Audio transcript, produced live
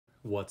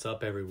What's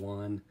up,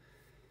 everyone?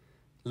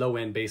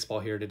 Low-end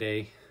baseball here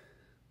today.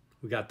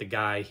 We got the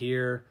guy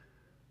here.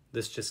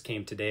 This just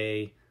came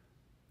today.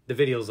 The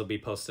videos will be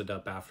posted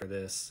up after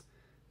this,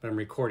 but I'm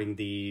recording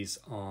these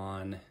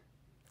on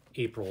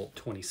April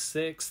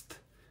 26th.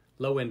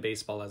 Low-end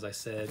baseball, as I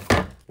said.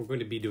 We're going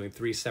to be doing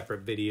 3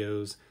 separate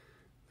videos.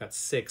 Got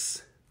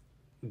 6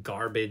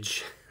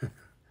 garbage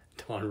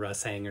Don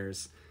Russ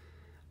hangers.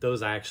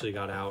 Those I actually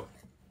got out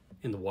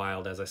in the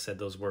wild. As I said,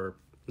 those were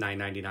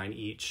 $9.99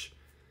 each.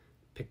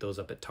 Picked those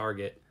up at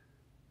Target.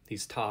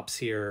 These tops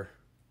here,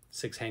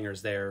 6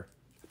 hangers there.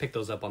 I picked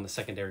those up on the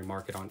secondary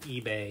market on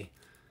eBay.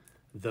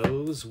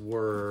 Those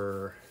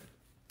were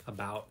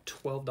about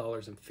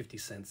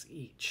 $12.50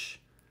 each.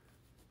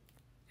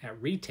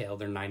 At retail,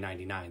 they're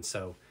 $9.99,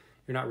 so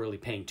you're not really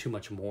paying too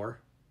much more.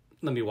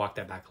 Let me walk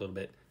that back a little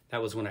bit.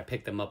 That was when I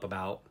picked them up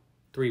about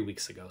 3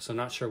 weeks ago, so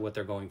not sure what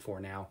they're going for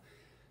now.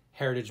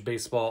 Heritage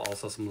baseball,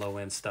 also some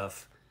low-end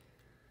stuff.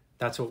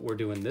 That's what we're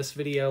doing this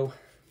video.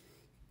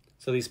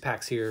 So these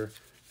packs here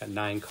got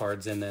 9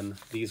 cards in them.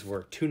 These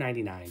were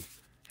 $2.99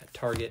 at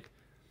Target.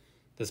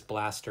 This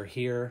blaster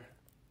here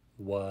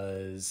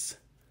was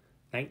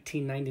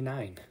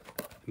 $19.99,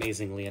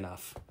 amazingly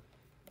enough.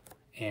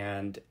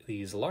 And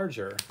these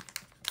larger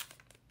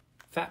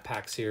fat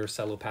packs here,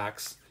 cello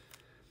packs,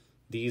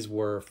 these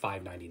were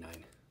 $5.99.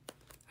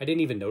 I didn't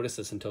even notice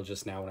this until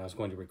just now when I was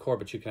going to record,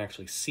 but you can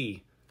actually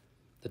see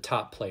the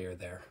top player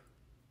there.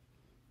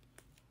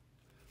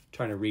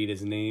 Trying to read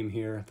his name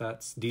here.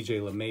 That's DJ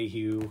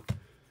LeMahieu.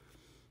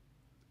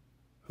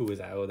 Who was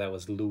that? Oh, that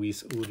was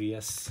Luis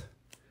Urias.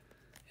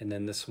 And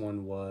then this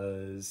one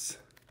was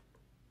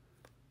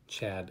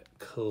Chad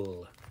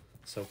Kuhl.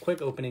 So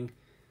quick opening.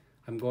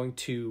 I'm going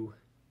to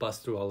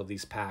bust through all of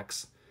these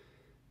packs,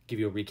 give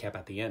you a recap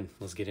at the end.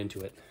 Let's get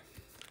into it.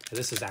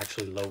 This is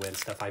actually low-end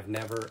stuff. I've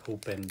never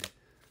opened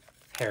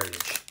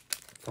Heritage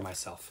for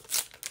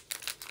myself.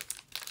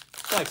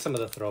 I like some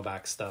of the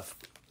throwback stuff.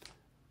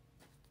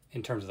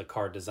 In terms of the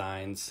card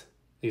designs,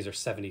 these are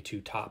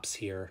 72 tops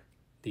here.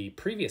 The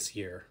previous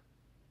year,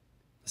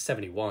 the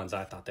 71s,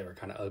 I thought they were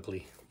kind of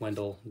ugly.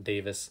 Wendell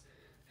Davis,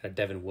 a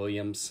Devin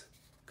Williams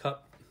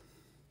cup.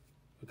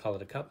 We call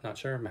it a cup, not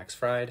sure. Max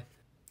Fried,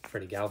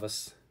 Freddie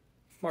Galvis,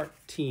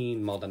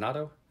 Martin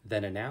Maldonado,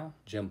 Then and Now,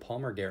 Jim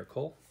Palmer, Garrett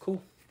Cole.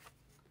 Cool.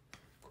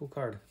 Cool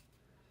card.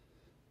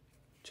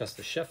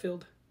 Justice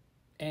Sheffield,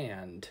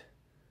 and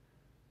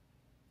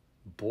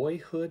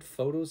Boyhood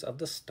Photos of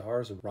the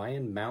Stars,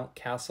 Ryan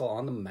Mountcastle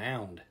on the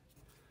mound.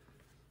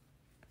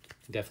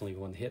 Definitely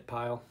won the hit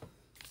pile.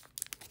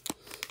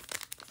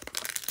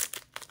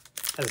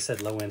 As I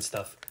said, low-end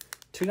stuff.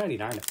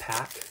 $2.99 a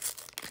pack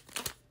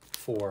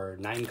for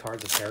 9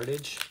 cards of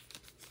Heritage.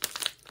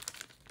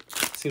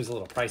 Seems a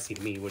little pricey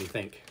to me. What do you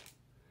think?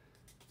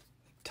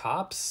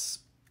 Topps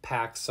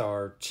packs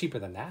are cheaper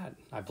than that,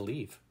 I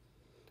believe.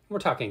 We're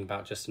talking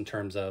about just in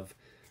terms of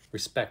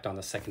respect on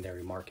the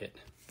secondary market.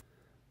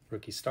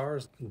 Rookie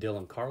stars,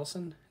 Dylan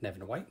Carlson,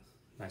 Nevin White.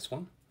 Nice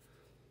one.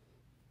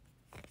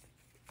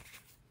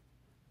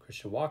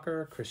 Christian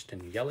Walker,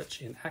 Christian Yelich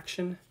in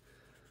action.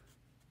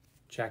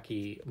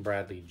 Jackie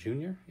Bradley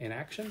Jr. in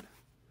action.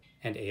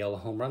 And AL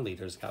home run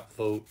leaders got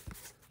Vogt,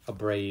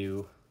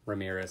 Abreu,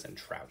 Ramirez, and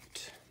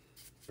Trout.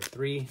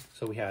 3.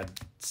 So we had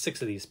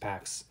 6 of these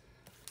packs.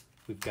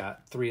 We've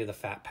got 3 of the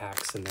fat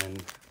packs, and then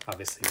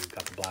obviously we've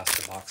got the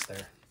blaster box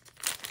there.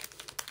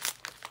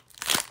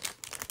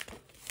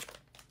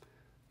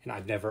 And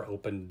I've never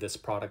opened this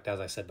product, as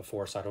I said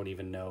before, so I don't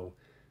even know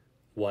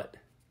what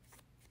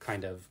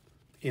kind of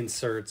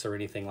inserts or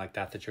anything like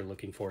that that you're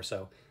looking for.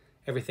 So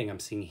everything I'm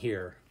seeing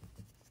here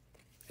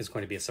is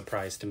going to be a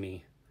surprise to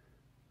me.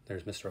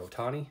 There's Mr.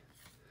 Ohtani.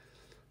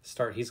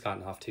 Start he's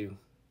gotten off to.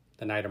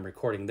 The night I'm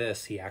recording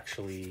this, he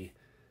actually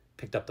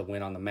picked up the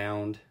win on the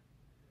mound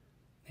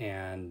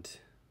and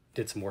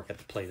did some work at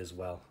the plate as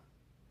well.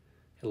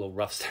 A little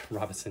rough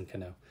Robinson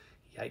Cano.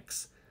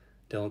 Yikes.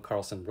 Dylan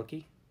Carlson,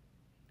 rookie,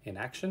 in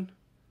action,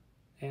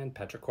 and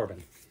Patrick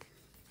Corbin.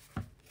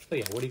 So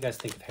yeah, what do you guys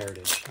think of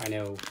Heritage? I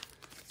know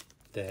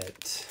that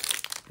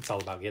it's all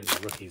about getting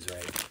the rookies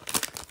right.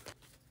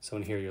 So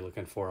in here you're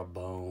looking for a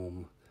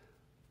Bohm,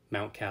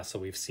 Mountcastle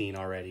we've seen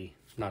already.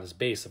 Not his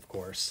base, of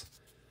course.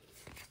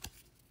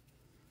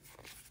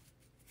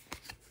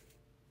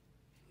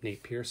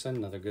 Nate Peterson,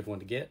 another good one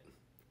to get.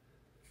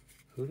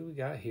 Who do we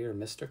got here?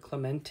 Mr.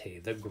 Clemente,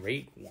 the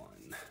great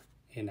one.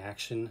 In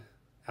action,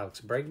 Alex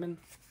Bregman.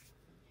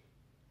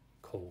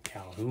 Cole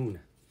Calhoun.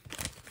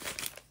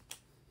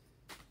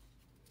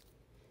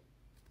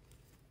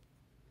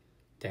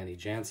 Danny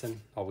Jansen,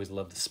 always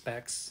love the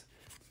specs.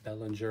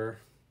 Bellinger.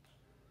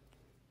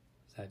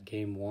 Is that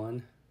game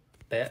 1?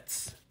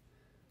 Betts.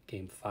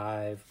 Game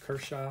 5,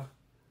 Kershaw.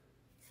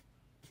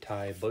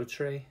 Ty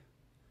Buttrey.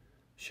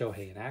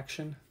 Shohei in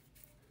action.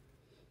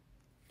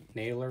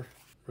 Naylor.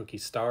 Rookie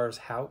stars,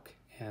 Houck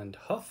and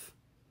Huff.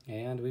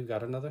 And we've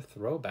got another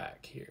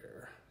throwback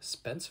here.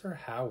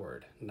 Spencer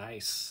Howard.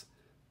 Nice.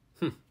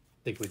 I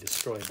think we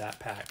destroyed that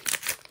pack.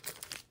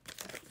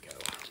 There we go.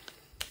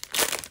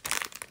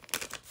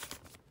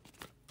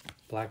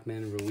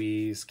 Blackman,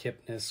 Ruiz,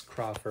 Kipnis,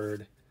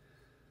 Crawford,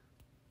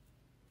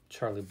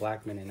 Charlie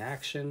Blackman in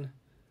action,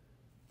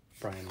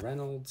 Brian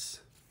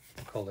Reynolds,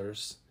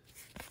 colors,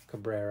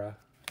 Cabrera,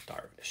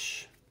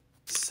 Darvish.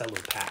 Cello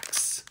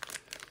packs.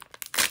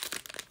 All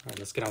right,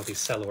 let's get on with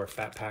these cello or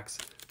fat packs.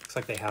 Looks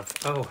like they have,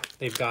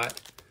 they've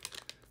got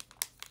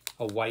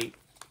a white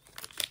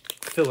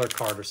filler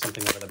card or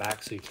something over the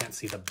back, so you can't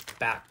see the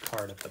back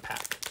card of the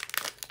pack.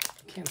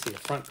 You can't see the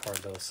front card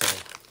though, so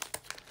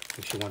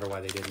makes you wonder why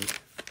they didn't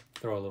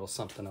throw a little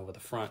something over the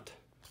front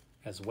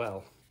as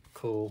well.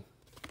 Cool.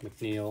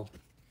 McNeil,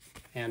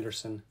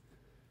 Anderson,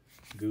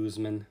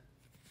 Guzman,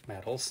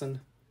 Matt Olson,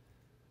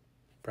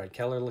 Brad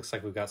Keller. Looks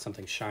like we've got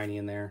something shiny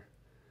in there.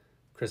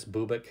 Chris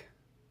Bubik,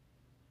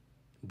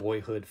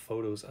 Boyhood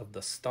Photos of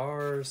the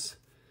Stars.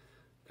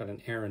 Got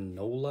an Aaron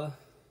Nola.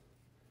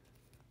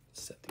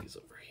 Set these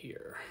over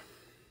here.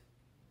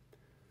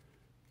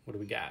 What do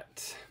we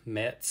got?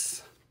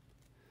 Mets.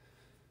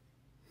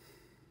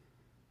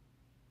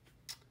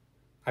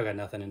 I've got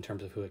nothing in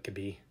terms of who it could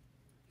be.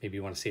 Maybe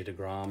you want to see a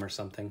DeGrom or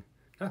something.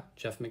 Ah,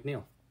 Jeff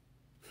McNeil.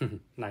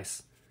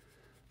 Nice.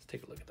 Let's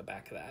take a look at the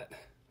back of that.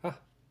 Ah,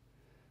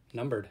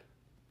 numbered.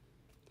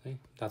 See?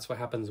 That's what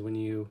happens when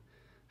you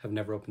have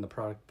never opened the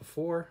product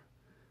before.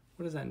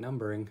 What is that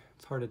numbering?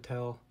 It's hard to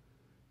tell.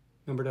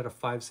 Numbered out of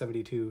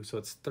 572, so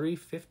it's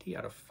 350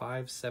 out of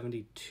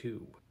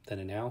 572. Then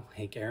and now,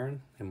 Hank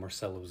Aaron and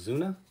Marcelo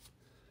Ozuna.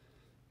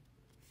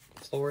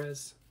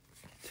 Flores,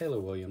 Taylor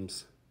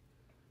Williams.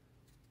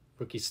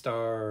 Rookie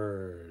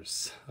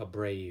stars,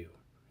 Abreu,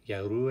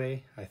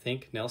 Yadier, I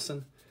think,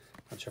 Nelson.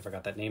 Not sure if I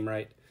got that name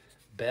right.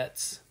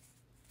 Betts,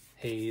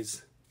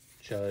 Hayes,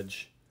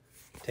 Judge,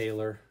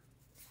 Taylor,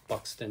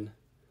 Buxton,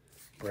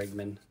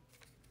 Bregman,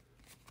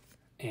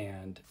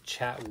 and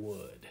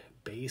Chatwood.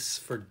 Base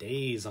for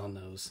days on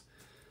those.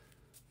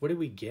 What did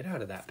we get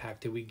out of that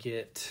pack? We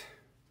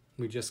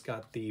just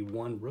got the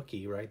one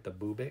rookie, right? The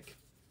Bubik.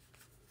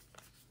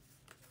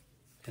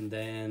 And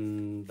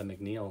then the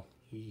McNeil.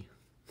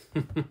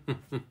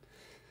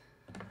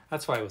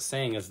 That's why I was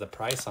saying is the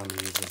price on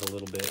these is a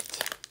little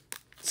bit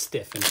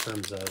stiff in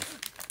terms of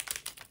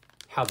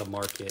how the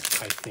market,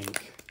 I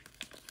think,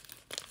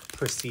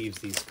 perceives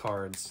these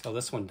cards. Oh,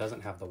 this one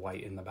doesn't have the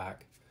white in the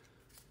back.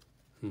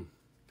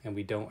 And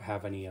we don't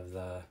have any of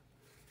the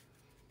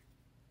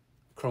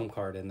chrome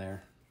card in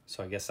there.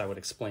 So I guess I would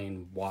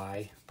explain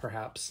why,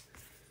 perhaps.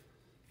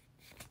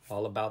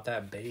 All about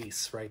that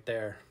base right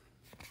there.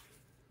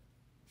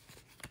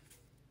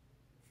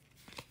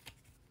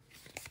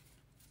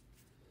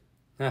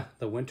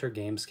 The winter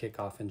games kick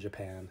off in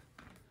Japan.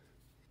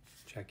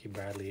 Jackie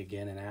Bradley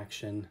again in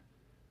action.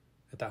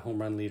 Got that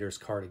home run leaders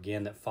card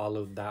again that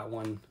followed that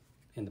one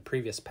in the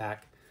previous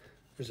pack.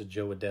 There's a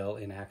Joe Adele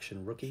in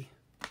action rookie.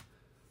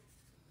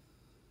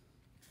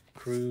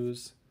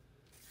 Cruz,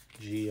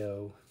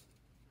 Gio,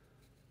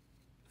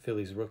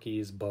 Phillies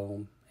rookies,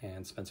 Bohm,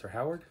 and Spencer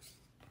Howard.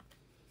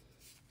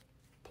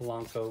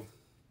 Polanco,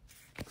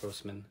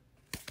 Grossman,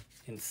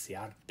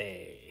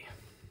 Inciarte.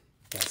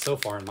 Yeah, so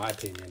far, in my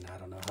opinion, I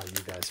don't know how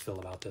you guys feel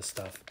about this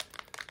stuff.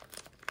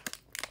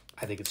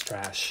 I think it's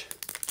trash.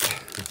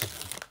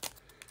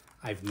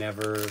 I've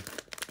never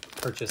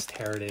purchased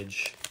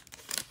Heritage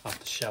off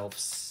the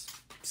shelves,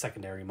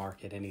 secondary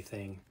market,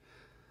 anything.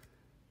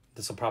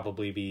 This will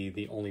probably be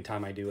the only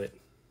time I do it,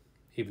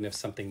 even if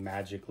something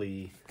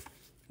magically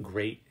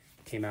great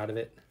came out of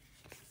it.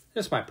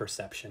 Just my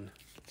perception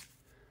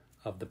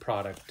of the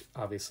product,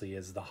 obviously,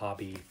 is the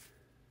hobby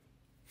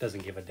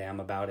doesn't give a damn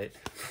about it.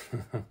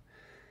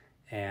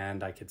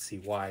 And I could see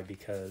why,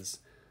 because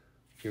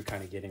you're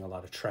kind of getting a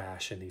lot of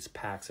trash in these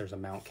packs. There's a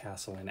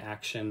Mountcastle in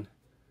action.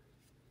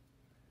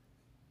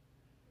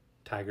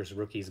 Tigers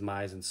rookies,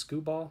 Mize and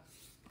Skubal.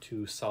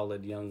 Two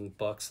solid young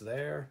bucks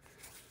there.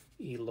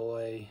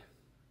 Eloy.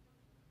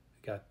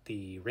 Got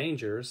the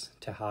Rangers,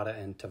 Tejada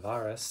and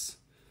Tavares.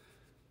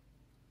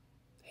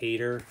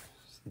 Hater.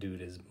 This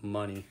dude is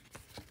money.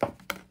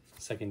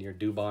 Second year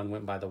Dubon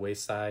went by the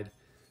wayside.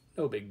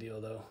 No big deal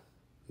though.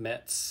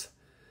 Mets.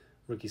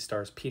 Rookie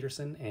stars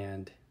Peterson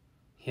and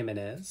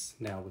Gimenez,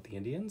 now with the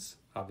Indians,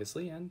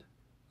 obviously, and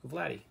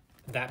Vladdy.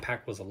 That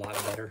pack was a lot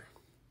better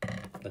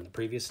than the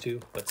previous two,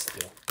 but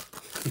still.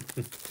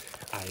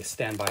 I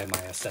stand by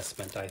my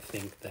assessment. I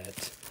think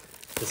that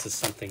this is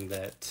something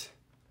that,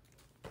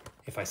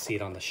 if I see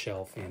it on the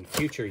shelf in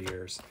future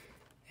years,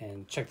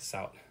 and check this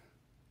out,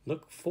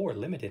 look for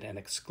limited and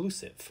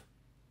exclusive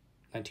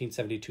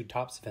 1972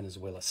 Topps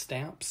Venezuela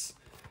stamps.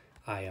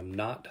 I am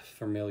not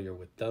familiar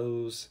with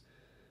those.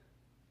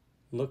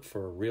 Look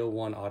for real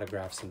one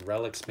autographs and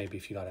relics. Maybe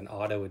if you got an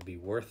auto, it'd be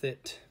worth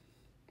it.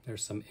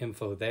 There's some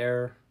info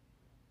there.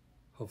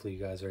 Hopefully you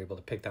guys are able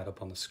to pick that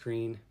up on the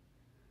screen.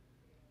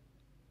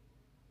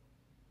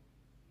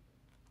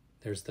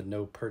 There's the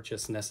no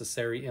purchase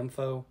necessary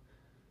info,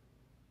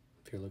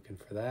 if you're looking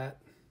for that.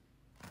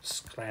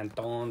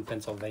 Scranton,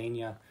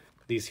 Pennsylvania.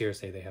 These here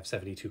say they have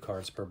 72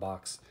 cards per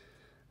box.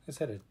 I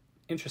said it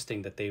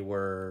interesting that they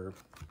were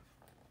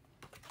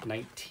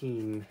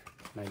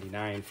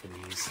 $19.99 for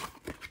these.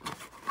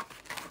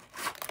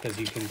 because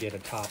you can get a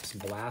Topps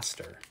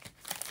blaster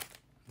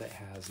that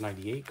has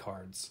 98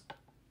 cards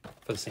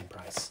for the same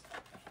price.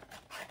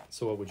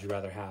 So what would you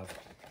rather have?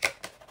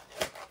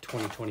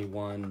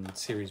 2021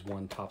 Series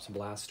 1 Topps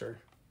blaster,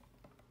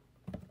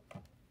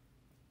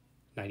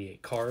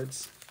 98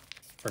 cards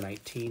for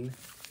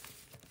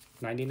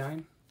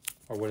 $19.99,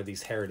 or one of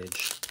these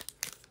Heritage,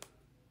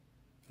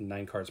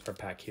 9 cards per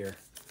pack here,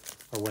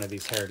 or one of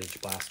these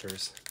Heritage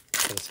blasters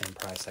for the same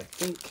price. I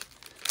think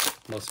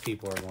most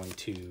people are going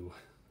to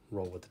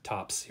roll with the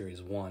Topps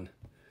Series 1.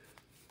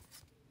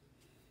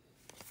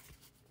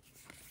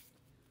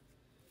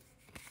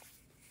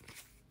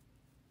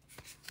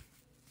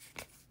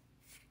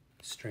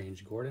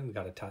 Strange Gordon. We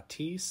got a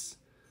Tatis.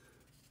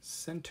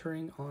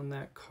 Centering on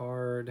that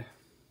card.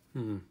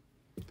 Let me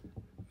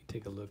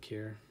take a look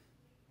here.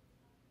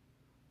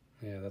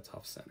 Yeah, that's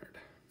off-centered.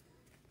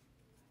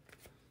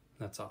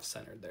 That's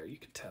off-centered there, you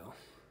can tell.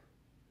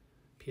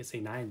 PSA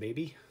 9,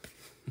 baby.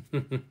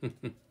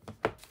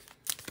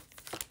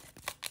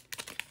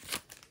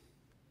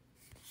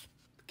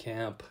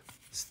 Camp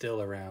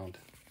still around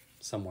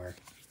somewhere.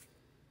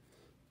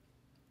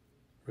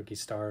 Rookie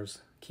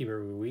stars,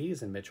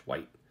 Ruiz and Mitch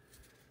White.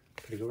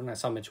 Pretty good one. I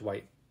saw Mitch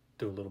White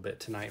do a little bit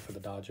tonight for the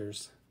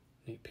Dodgers.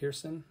 Nate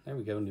Pearson. There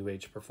we go. New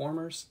Age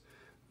Performers.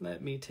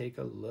 Let me take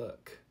a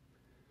look.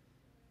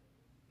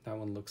 That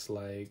one looks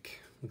like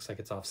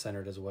it's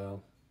off-centered as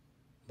well.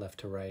 Left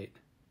to right.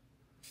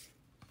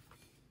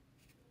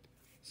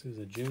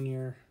 Souza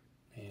Jr.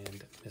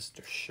 and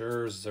Mr.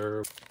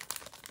 Scherzer.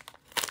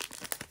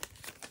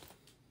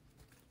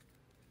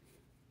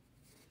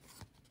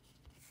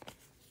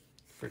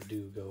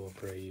 Verdugo,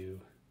 Abreu.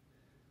 What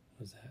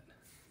was that?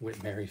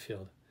 Whit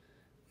Merrifield.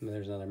 And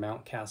there's another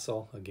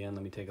Mountcastle. Again,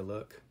 let me take a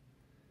look.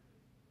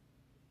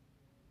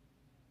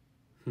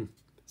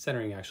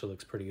 Centering actually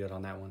looks pretty good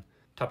on that one.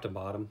 Top to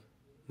bottom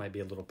might be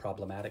a little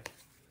problematic.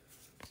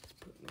 Let's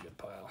put it in a good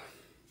pile.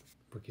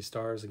 Rookie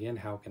stars again,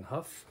 Houck and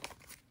Huff.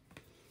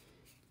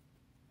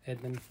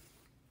 Edmund.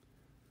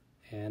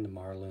 And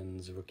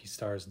Marlins rookie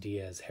stars,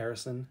 Diaz,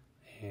 Harrison,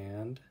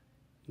 and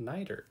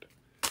Neidert.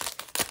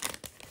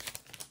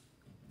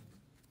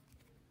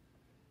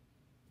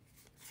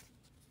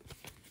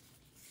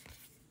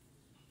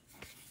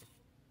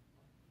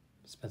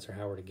 Spencer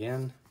Howard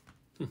again.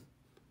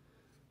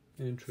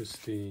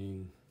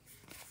 Interesting.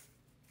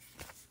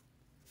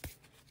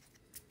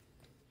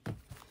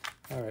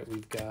 All right,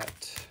 we've got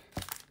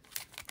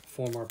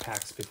 4 more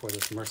packs before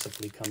this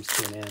mercifully comes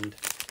to an end.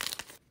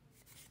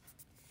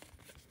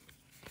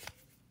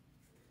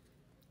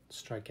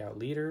 Strikeout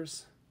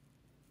leaders.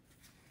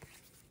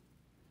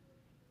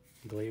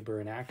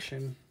 Glaber in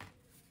action.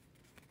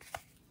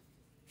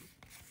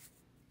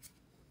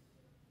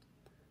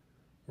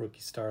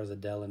 Rookie stars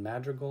Adele and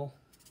Madrigal.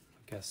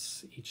 I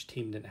guess each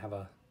team didn't have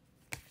a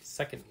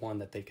second one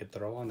that they could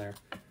throw on there.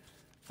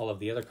 All of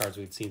the other cards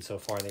we've seen so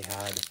far, they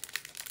had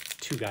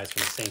 2 guys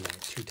from the same one.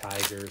 2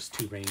 Tigers,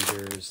 2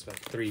 Rangers,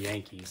 3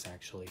 Yankees,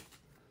 actually.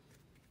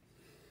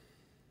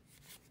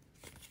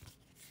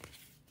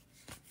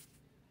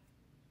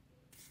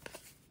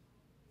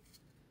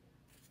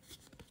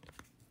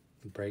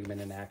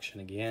 Bregman in action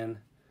again.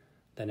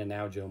 Then and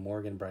now Joe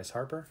Morgan, Bryce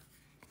Harper.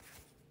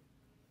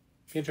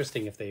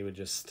 Interesting if they would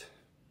just,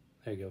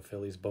 there you go,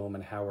 Phillies, Bohm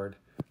and Howard.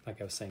 Like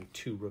I was saying,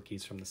 2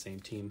 rookies from the same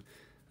team.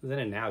 Then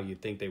and now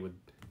you'd think they would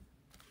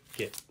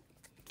get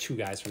 2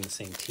 guys from the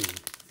same team.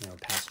 You know,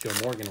 past Joe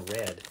Morgan,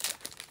 red.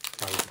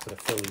 Now we could put a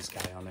Phillies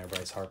guy on there,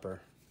 Bryce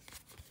Harper.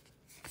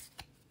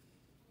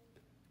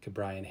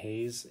 Brian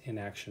Hayes in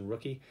action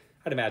rookie.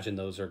 I'd imagine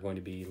those are going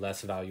to be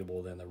less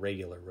valuable than the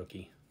regular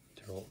rookie.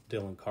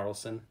 Dylan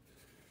Carlson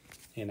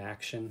in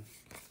action.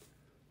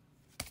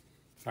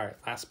 All right,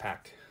 last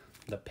pack.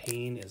 The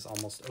pain is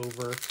almost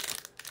over.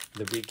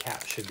 The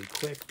recap should be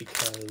quick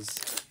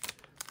because,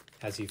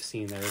 as you've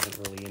seen, there isn't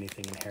really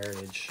anything in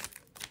Heritage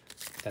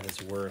that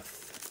is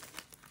worth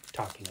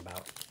talking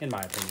about, in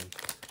my opinion.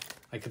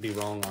 I could be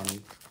wrong on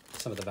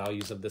some of the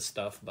values of this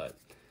stuff, but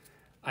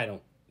I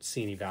don't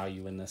see any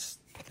value in this.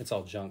 It's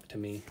all junk to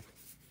me.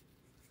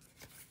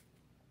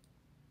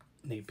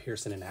 Nate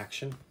Pearson in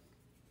action.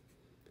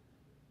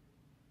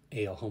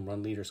 AL home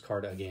run leaders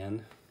card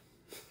again.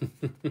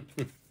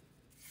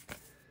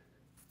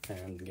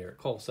 And Garrett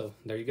Cole. So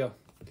there you go.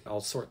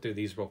 I'll sort through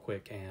these real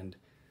quick and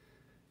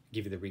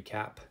give you the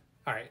recap.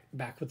 All right,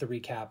 back with the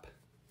recap.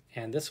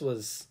 And this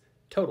was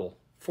total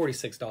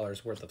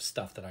 $46 worth of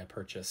stuff that I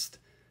purchased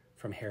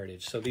from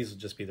Heritage. So these will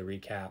just be the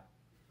recap.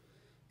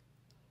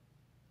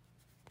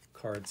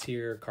 Cards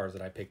here, cards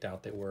that I picked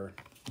out that were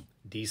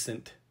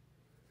decent.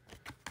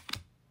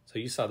 So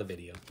you saw the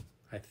video.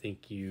 I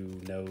think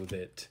you know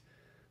that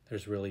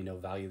there's really no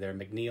value there.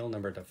 McNeil,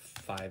 numbered to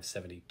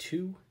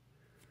 572.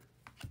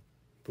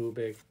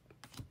 Bubik,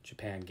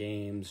 Japan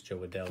Games,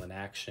 Joe Adele in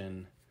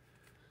action.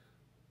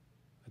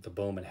 With the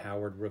Bohm and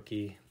Howard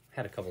rookie.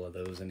 Had a couple of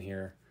those in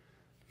here.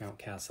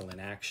 Mountcastle in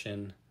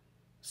action.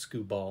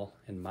 Skubal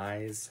and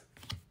Mize.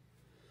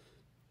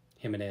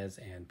 Gimenez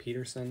and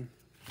Peterson.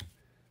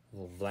 A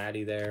little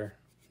Vladdy there.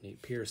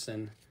 Nate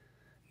Pearson.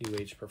 New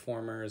Age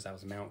Performers. That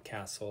was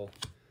Mountcastle.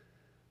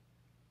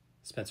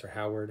 Spencer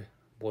Howard.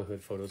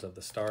 Boyhood Photos of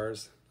the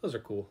Stars. Those are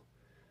cool.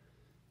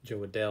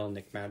 Joe Adele,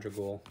 Nick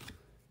Madrigal.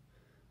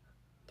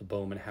 The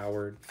Bohm and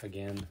Howard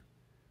again.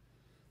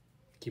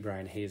 Key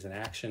Brian Hayes in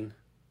action.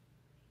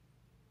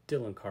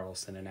 Dylan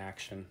Carlson in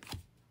action.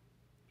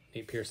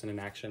 Nate Pearson in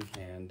action.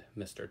 And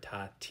Mr.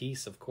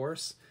 Tatis, of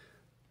course.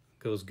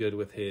 Goes good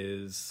with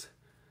his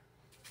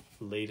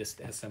latest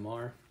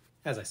SMR.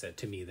 As I said,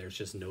 to me, there's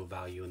just no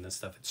value in this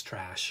stuff. It's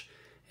trash.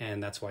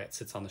 And that's why it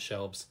sits on the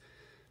shelves.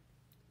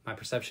 My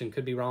perception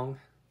could be wrong.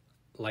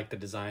 Like the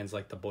designs,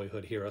 like the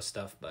Boyhood Hero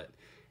stuff. But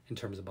in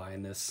terms of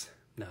buying this,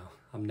 no.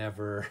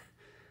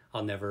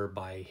 I'll never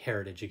buy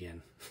Heritage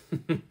again.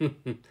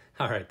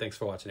 All right, thanks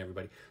for watching,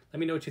 everybody. Let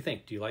me know what you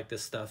think. Do you like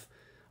this stuff?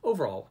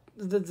 Overall,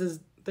 the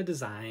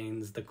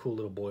designs, the cool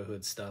little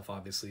Boyhood stuff,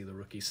 obviously the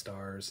rookie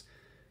stars,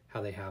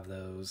 how they have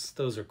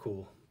those are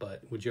cool.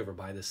 But would you ever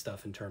buy this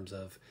stuff in terms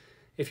of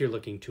if you're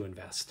looking to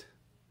invest,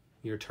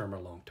 near term or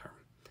long term?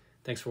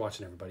 Thanks for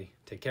watching, everybody.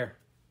 Take care.